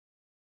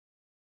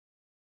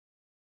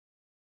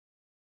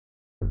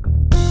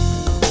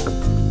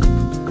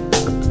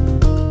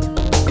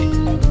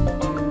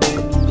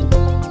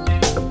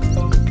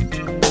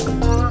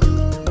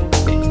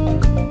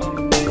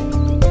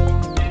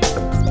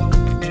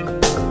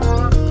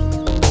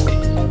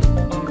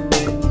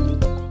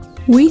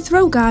We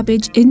throw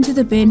garbage into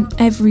the bin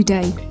every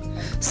day.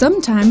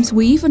 Sometimes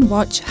we even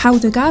watch how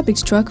the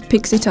garbage truck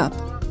picks it up.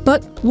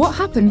 But what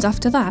happens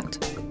after that?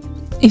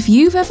 If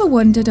you've ever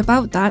wondered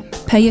about that,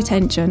 pay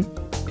attention.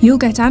 You'll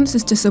get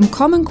answers to some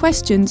common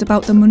questions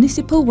about the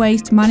municipal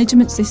waste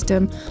management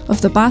system of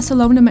the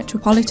Barcelona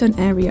Metropolitan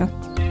Area.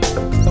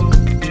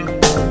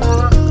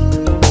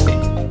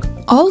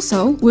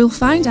 Also, we'll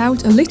find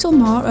out a little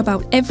more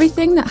about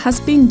everything that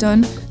has been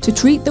done to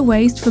treat the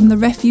waste from the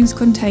refuse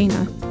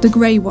container, the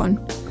grey one.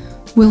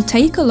 We'll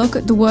take a look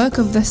at the work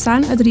of the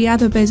Sant Adrià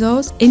de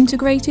Besòs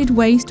integrated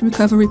waste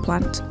recovery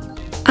plant.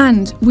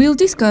 And we'll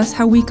discuss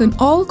how we can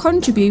all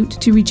contribute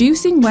to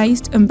reducing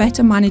waste and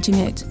better managing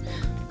it.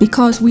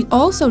 Because we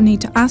also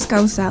need to ask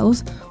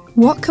ourselves,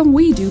 what can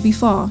we do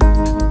before?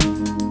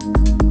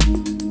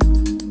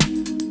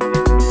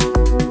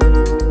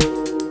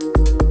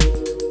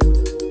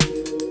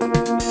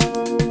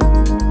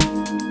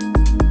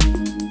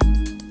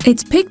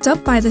 It's picked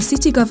up by the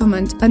city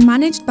government and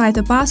managed by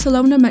the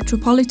Barcelona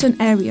Metropolitan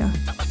Area.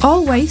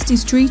 All waste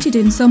is treated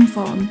in some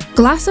form.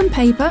 Glass and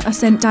paper are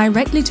sent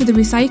directly to the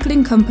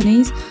recycling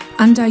companies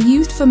and are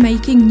used for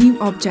making new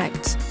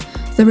objects.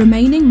 The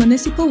remaining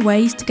municipal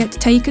waste gets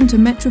taken to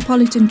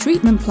metropolitan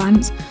treatment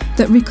plants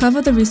that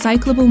recover the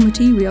recyclable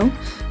material,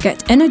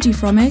 get energy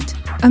from it,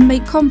 and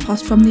make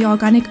compost from the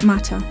organic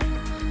matter.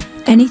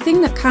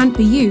 Anything that can't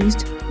be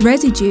used,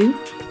 residue,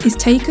 is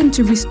taken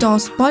to restore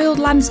spoiled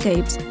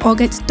landscapes or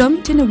gets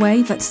dumped in a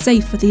way that's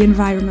safe for the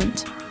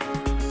environment.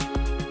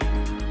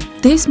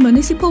 This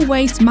municipal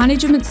waste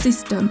management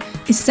system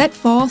is set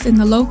forth in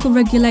the local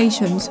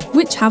regulations,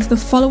 which have the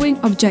following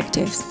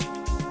objectives: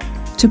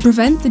 to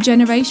prevent the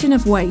generation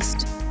of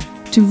waste,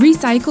 to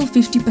recycle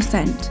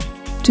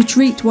 50%, to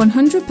treat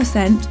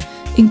 100%,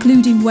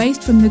 including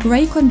waste from the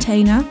grey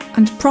container,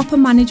 and proper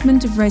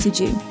management of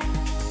residue.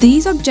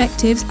 These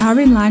objectives are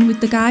in line with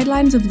the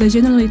guidelines of the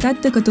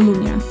Generalitat de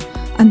Catalunya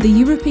and the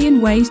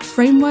European Waste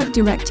Framework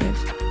Directive.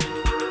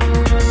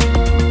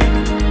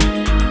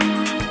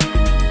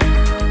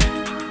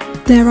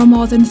 There are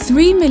more than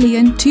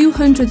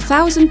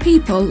 3,200,000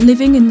 people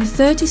living in the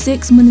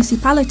 36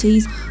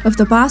 municipalities of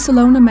the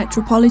Barcelona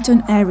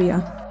Metropolitan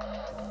Area.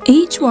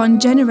 Each one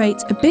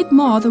generates a bit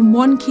more than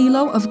 1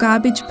 kilo of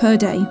garbage per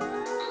day.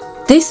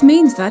 This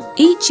means that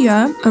each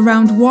year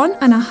around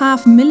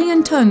 1.5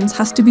 million tonnes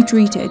has to be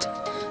treated.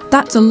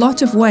 That's a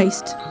lot of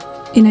waste.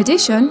 In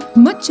addition,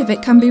 much of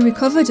it can be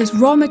recovered as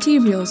raw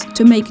materials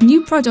to make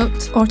new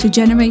products or to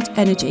generate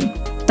energy.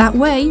 That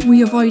way,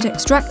 we avoid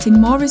extracting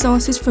more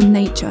resources from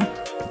nature.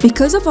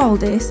 Because of all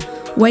this,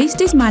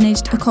 waste is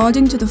managed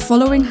according to the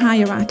following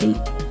hierarchy.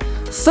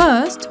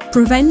 First,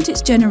 prevent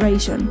its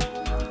generation.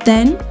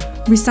 Then,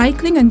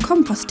 recycling and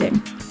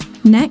composting.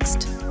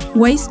 Next,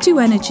 waste to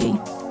energy.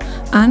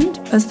 And,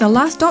 as the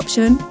last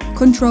option,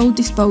 controlled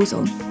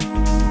disposal.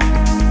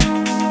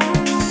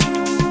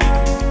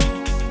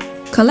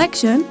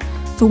 Collection,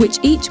 for which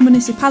each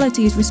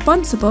municipality is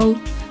responsible,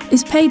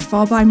 is paid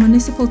for by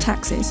municipal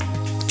taxes.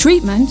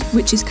 Treatment,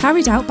 which is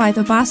carried out by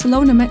the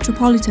Barcelona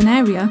Metropolitan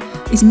Area,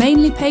 is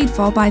mainly paid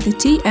for by the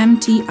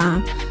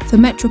TMTR, the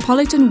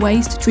Metropolitan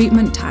Waste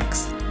Treatment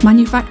Tax.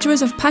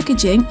 Manufacturers of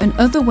packaging and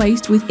other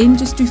waste with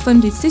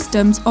industry-funded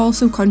systems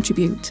also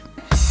contribute.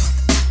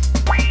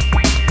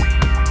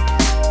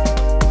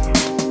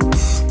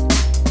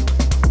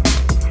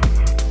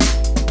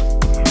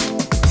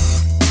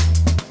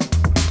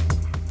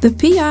 The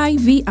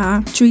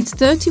PIVR treats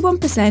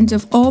 31%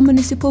 of all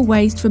municipal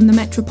waste from the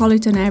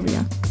metropolitan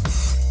area.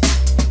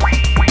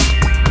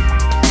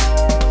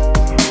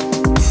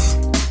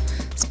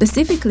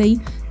 Specifically,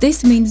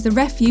 this means the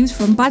refuse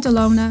from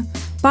Badalona,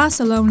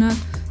 Barcelona,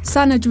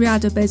 Sant Adrià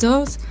de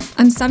Besòs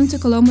and Santa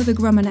Coloma de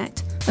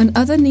Gramenet and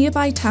other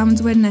nearby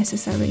towns when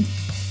necessary.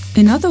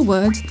 In other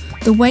words,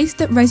 the waste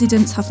that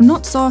residents have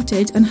not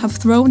sorted and have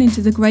thrown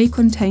into the grey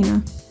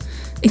container.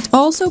 It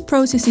also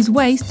processes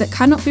waste that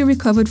cannot be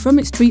recovered from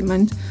its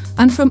treatment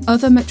and from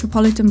other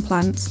metropolitan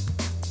plants.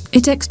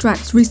 It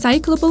extracts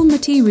recyclable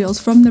materials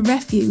from the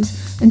refuse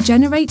and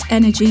generates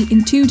energy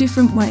in two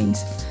different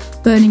ways: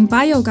 burning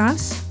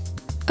biogas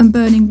and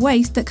burning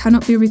waste that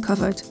cannot be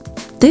recovered.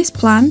 This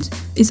plant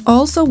is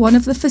also one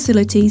of the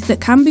facilities that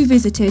can be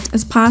visited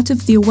as part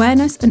of the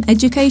awareness and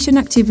education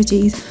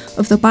activities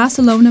of the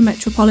Barcelona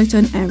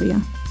Metropolitan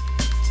Area.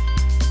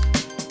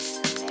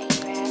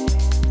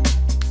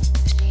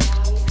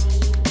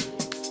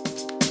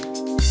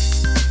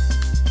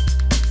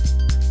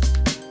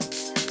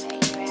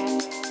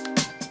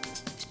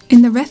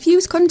 In the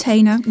refuse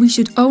container, we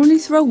should only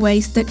throw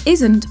waste that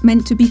isn't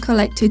meant to be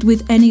collected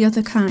with any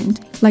other kind,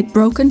 like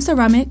broken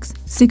ceramics,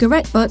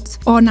 cigarette butts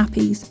or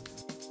nappies.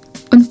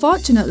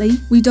 Unfortunately,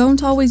 we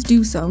don't always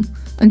do so,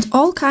 and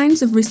all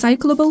kinds of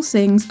recyclable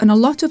things and a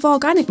lot of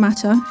organic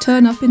matter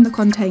turn up in the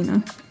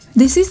container.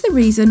 This is the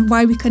reason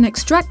why we can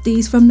extract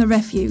these from the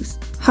refuse.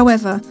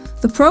 However,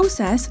 the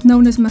process,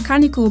 known as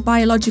mechanical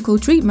biological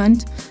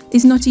treatment,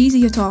 is not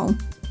easy at all.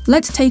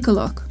 Let's take a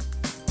look.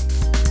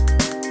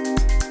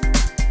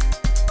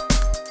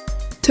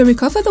 To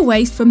recover the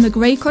waste from the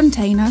grey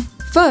container,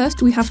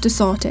 First, we have to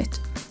sort it.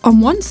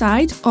 On one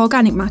side,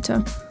 organic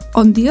matter.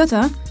 On the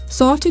other,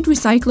 sorted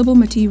recyclable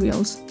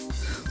materials.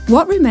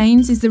 What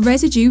remains is the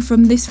residue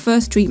from this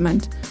first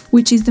treatment,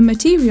 which is the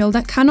material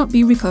that cannot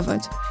be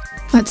recovered.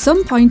 At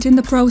some point in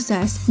the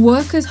process,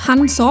 workers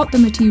hand sort the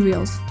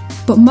materials,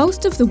 but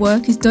most of the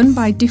work is done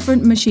by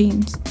different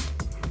machines.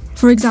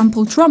 For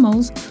example,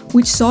 trommels,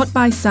 which sort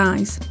by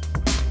size.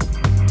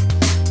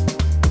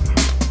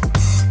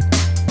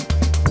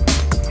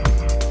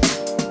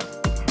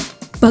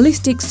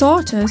 Ballistic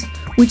sorters,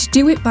 which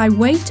do it by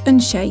weight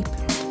and shape.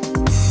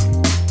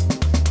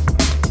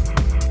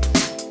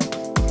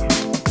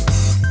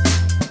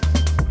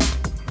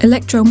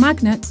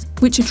 Electromagnets,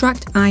 which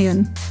attract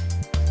iron.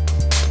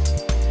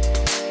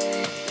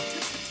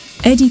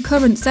 Eddy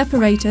current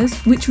separators,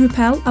 which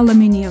repel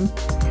aluminium.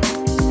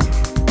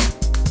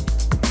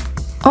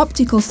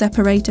 Optical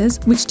separators,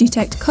 which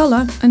detect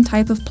colour and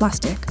type of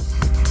plastic.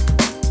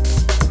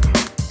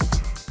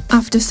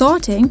 After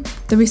sorting,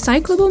 the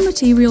recyclable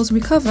materials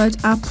recovered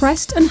are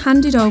pressed and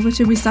handed over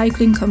to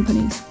recycling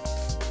companies.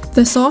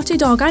 The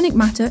sorted organic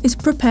matter is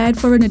prepared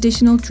for an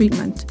additional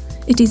treatment.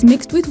 It is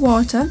mixed with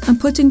water and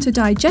put into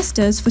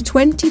digesters for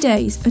 20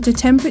 days at a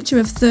temperature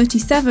of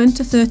 37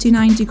 to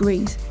 39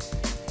 degrees.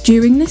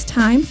 During this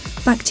time,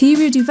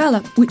 bacteria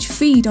develop which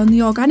feed on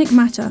the organic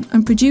matter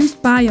and produce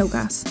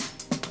biogas.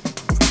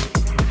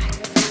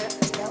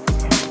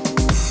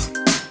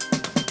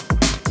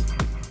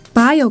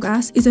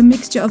 Biogas is a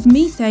mixture of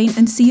methane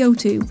and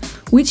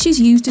CO2, which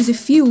is used as a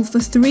fuel for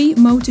 3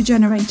 motor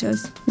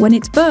generators. When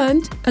it's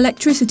burned,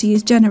 electricity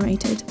is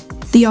generated.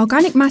 The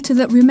organic matter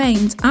that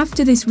remains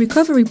after this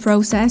recovery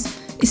process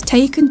is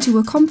taken to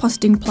a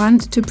composting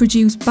plant to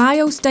produce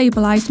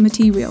biostabilised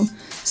material,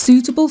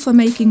 suitable for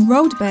making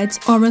roadbeds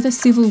or other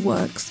civil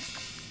works.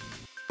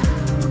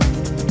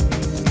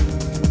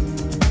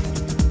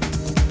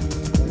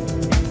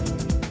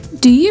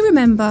 Do you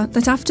remember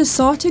that after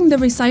sorting the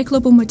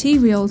recyclable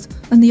materials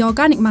and the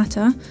organic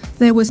matter,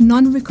 there was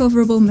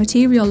non-recoverable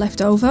material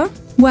left over?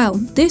 Well,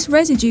 this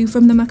residue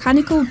from the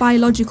mechanical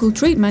biological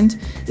treatment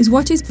is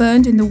what is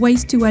burned in the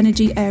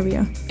waste-to-energy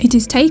area. It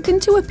is taken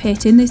to a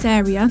pit in this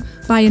area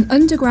by an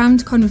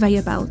underground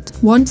conveyor belt.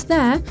 Once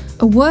there,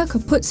 a worker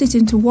puts it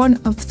into one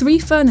of 3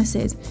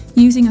 furnaces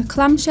using a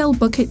clamshell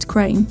bucket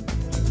crane.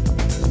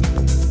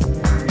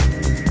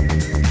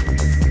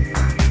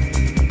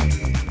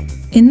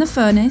 In the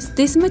furnace,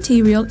 this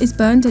material is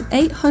burned at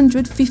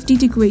 850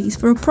 degrees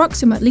for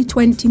approximately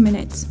 20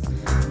 minutes.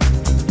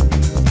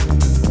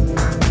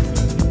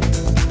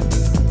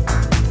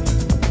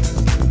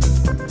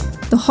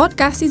 The hot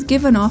gases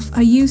given off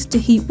are used to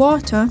heat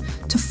water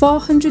to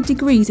 400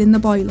 degrees in the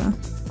boiler.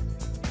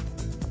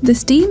 The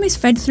steam is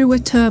fed through a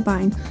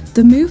turbine,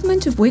 the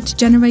movement of which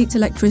generates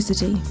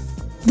electricity.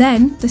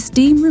 Then, the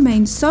steam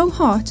remains so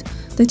hot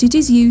that it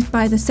is used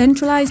by the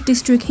centralised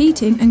district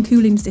heating and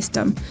cooling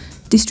system,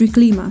 District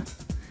Lima.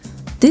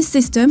 This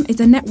system is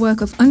a network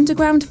of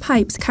underground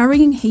pipes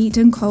carrying heat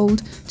and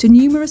cold to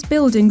numerous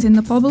buildings in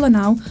the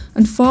Poblenou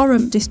and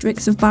Forum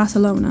districts of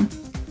Barcelona.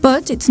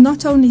 But it's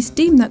not only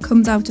steam that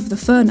comes out of the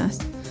furnace.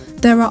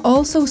 There are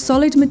also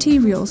solid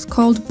materials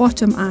called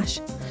bottom ash.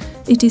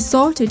 It is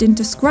sorted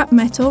into scrap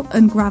metal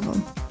and gravel.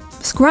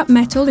 Scrap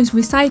metal is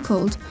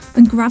recycled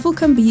and gravel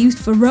can be used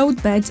for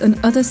roadbeds and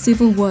other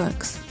civil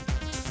works.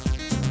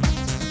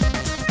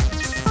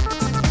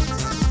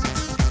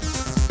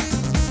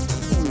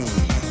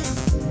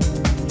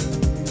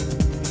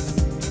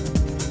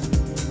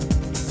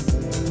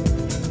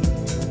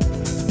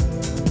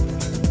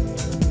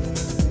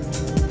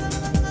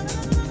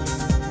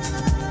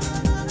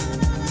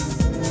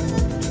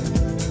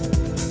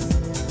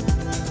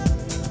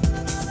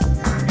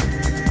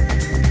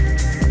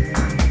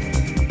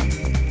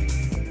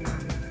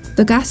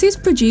 The gases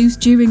produced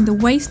during the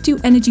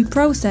waste-to-energy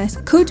process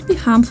could be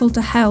harmful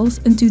to health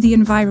and to the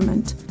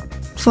environment.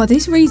 For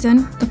this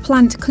reason, the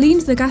plant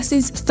cleans the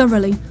gases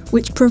thoroughly,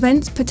 which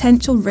prevents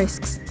potential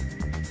risks.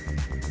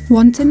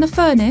 Once in the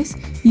furnace,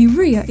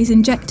 urea is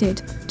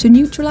injected to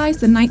neutralise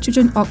the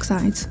nitrogen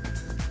oxides.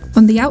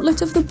 On the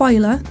outlet of the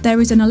boiler,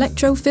 there is an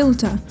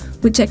electrofilter,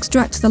 which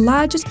extracts the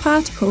largest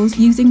particles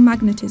using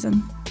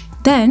magnetism.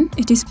 Then,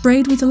 it is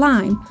sprayed with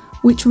lime,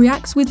 which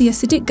reacts with the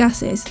acidic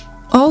gases.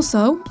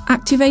 Also,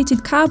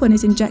 activated carbon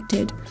is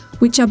injected,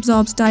 which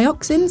absorbs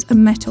dioxins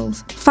and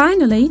metals.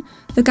 Finally,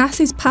 the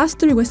gases pass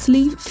through a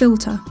sleeve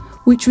filter,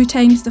 which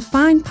retains the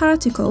fine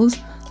particles,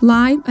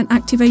 lime and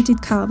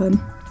activated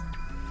carbon.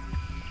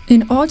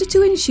 In order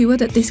to ensure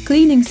that this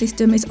cleaning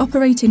system is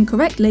operating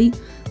correctly,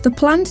 the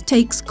plant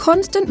takes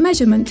constant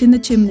measurement in the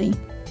chimney.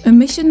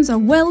 Emissions are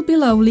well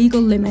below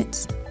legal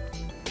limits.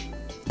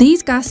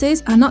 These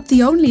gases are not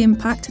the only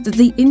impact that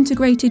the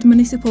integrated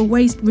municipal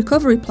waste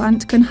recovery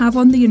plant can have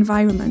on the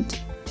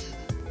environment.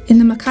 In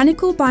the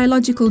mechanical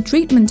biological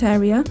treatment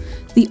area,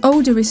 the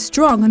odour is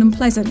strong and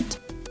unpleasant.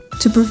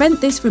 To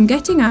prevent this from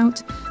getting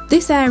out,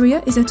 this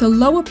area is at a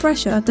lower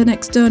pressure than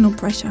external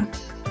pressure.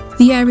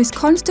 The air is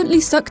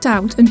constantly sucked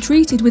out and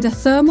treated with a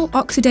thermal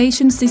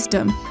oxidation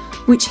system,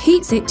 which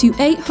heats it to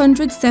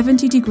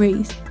 870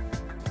 degrees.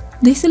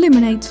 This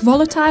eliminates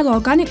volatile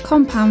organic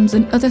compounds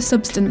and other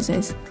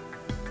substances.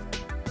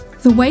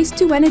 The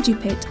waste-to-energy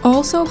pit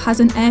also has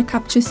an air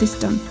capture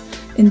system.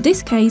 In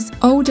this case,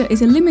 odour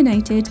is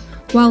eliminated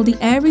while the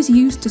air is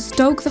used to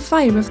stoke the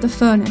fire of the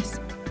furnace.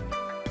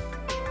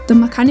 The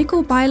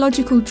mechanical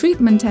biological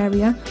treatment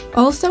area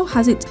also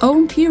has its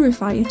own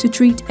purifier to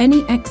treat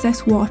any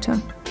excess water.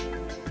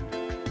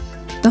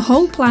 The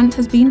whole plant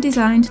has been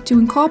designed to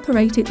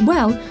incorporate it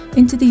well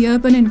into the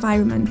urban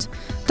environment,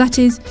 that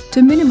is,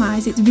 to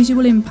minimise its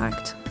visual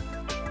impact.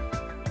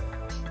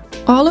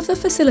 All of the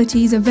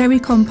facilities are very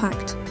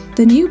compact.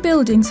 The new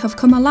buildings have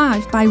come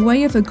alive by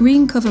way of a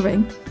green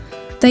covering.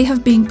 They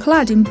have been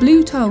clad in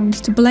blue tones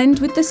to blend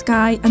with the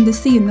sky and the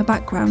sea in the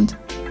background.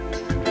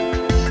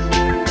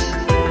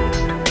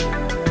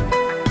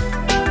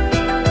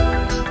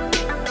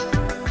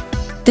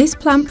 This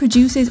plant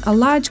produces a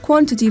large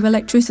quantity of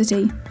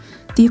electricity,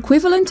 the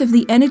equivalent of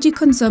the energy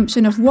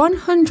consumption of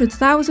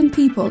 100,000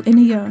 people in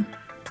a year.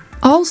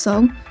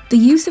 Also, the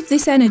use of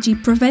this energy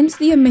prevents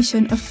the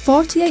emission of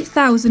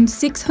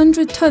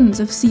 48,600 tonnes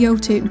of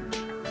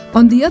CO2.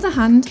 On the other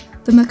hand,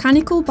 the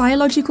mechanical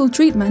biological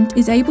treatment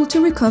is able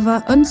to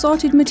recover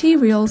unsorted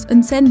materials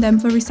and send them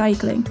for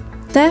recycling.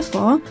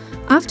 Therefore,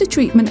 after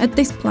treatment at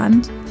this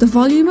plant, the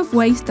volume of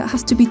waste that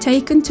has to be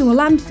taken to a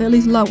landfill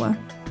is lower,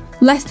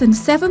 less than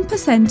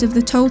 7% of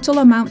the total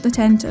amount that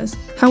enters.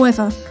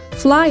 However,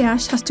 fly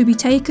ash has to be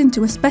taken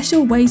to a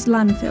special waste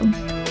landfill.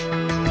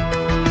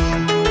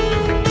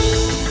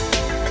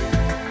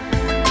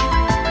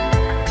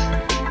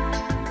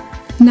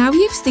 Now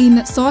you've seen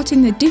that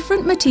sorting the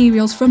different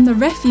materials from the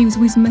refuse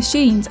with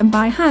machines and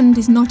by hand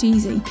is not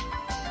easy.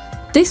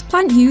 This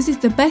plant uses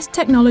the best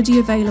technology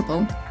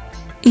available.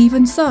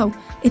 Even so,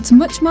 it's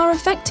much more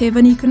effective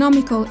and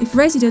economical if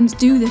residents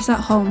do this at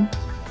home.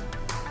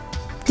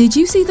 Did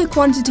you see the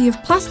quantity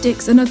of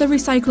plastics and other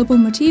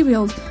recyclable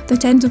materials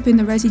that end up in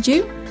the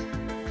residue?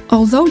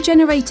 Although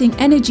generating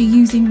energy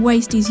using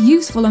waste is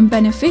useful and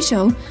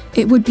beneficial,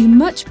 it would be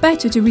much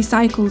better to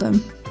recycle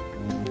them.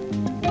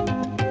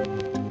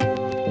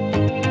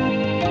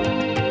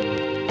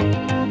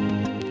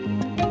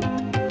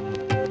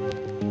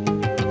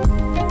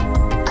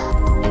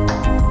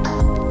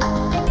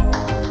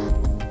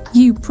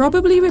 You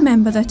probably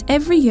remember that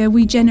every year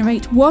we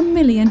generate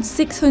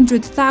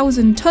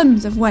 1,600,000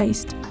 tonnes of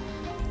waste.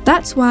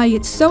 That's why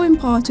it's so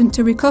important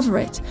to recover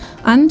it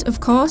and, of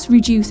course,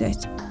 reduce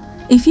it.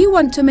 If you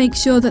want to make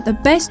sure that the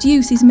best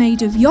use is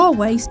made of your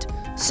waste,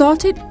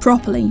 sort it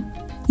properly.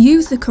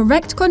 Use the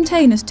correct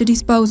containers to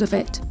dispose of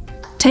it.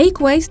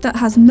 Take waste that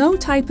has no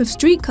type of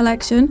street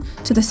collection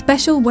to the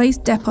special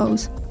waste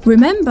depots.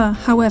 Remember,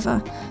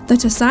 however,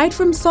 that aside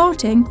from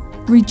sorting,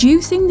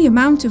 reducing the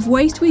amount of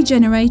waste we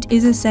generate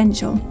is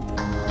essential.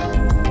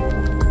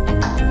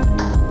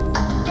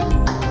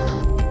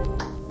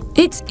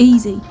 It's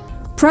easy.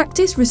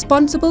 Practice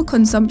responsible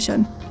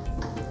consumption.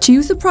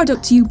 Choose the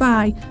products you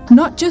buy,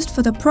 not just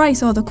for the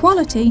price or the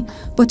quality,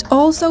 but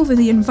also for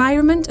the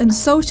environment and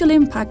social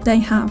impact they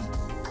have.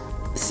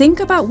 Think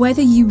about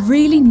whether you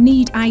really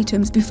need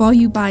items before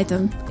you buy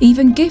them.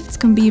 Even gifts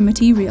can be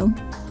immaterial.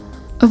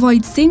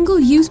 Avoid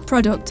single-use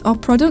products or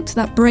products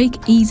that break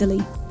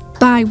easily.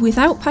 Buy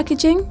without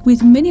packaging,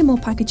 with minimal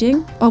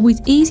packaging, or with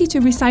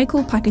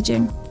easy-to-recycle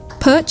packaging.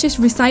 Purchase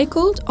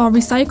recycled or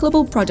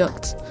recyclable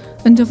products,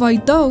 and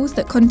avoid those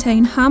that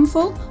contain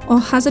harmful or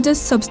hazardous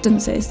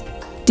substances.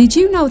 Did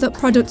you know that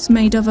products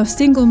made of a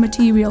single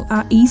material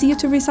are easier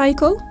to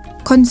recycle?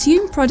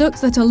 Consume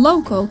products that are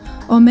local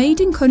or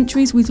made in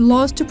countries with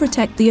laws to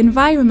protect the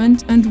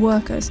environment and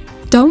workers.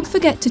 Don't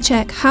forget to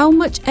check how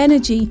much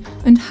energy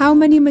and how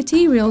many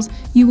materials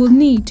you will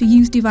need to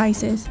use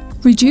devices.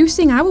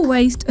 Reducing our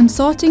waste and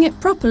sorting it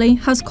properly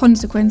has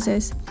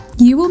consequences.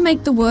 You will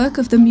make the work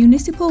of the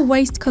municipal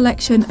waste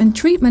collection and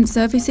treatment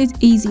services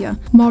easier,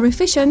 more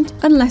efficient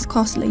and less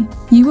costly.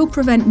 You will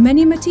prevent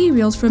many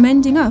materials from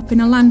ending up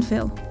in a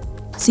landfill.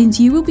 Since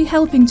you will be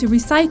helping to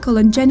recycle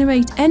and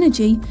generate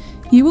energy,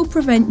 you will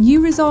prevent new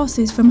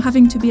resources from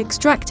having to be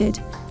extracted,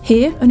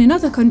 here and in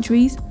other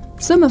countries,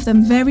 some of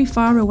them very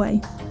far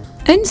away.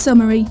 In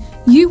summary,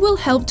 you will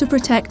help to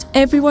protect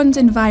everyone's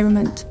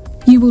environment.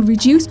 You will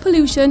reduce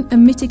pollution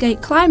and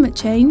mitigate climate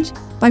change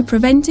by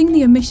preventing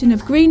the emission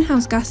of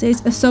greenhouse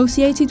gases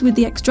associated with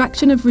the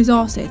extraction of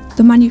resources,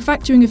 the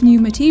manufacturing of new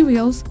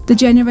materials, the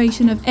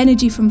generation of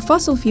energy from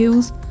fossil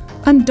fuels,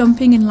 and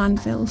dumping in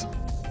landfills.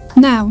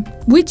 Now,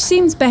 which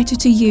seems better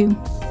to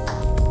you?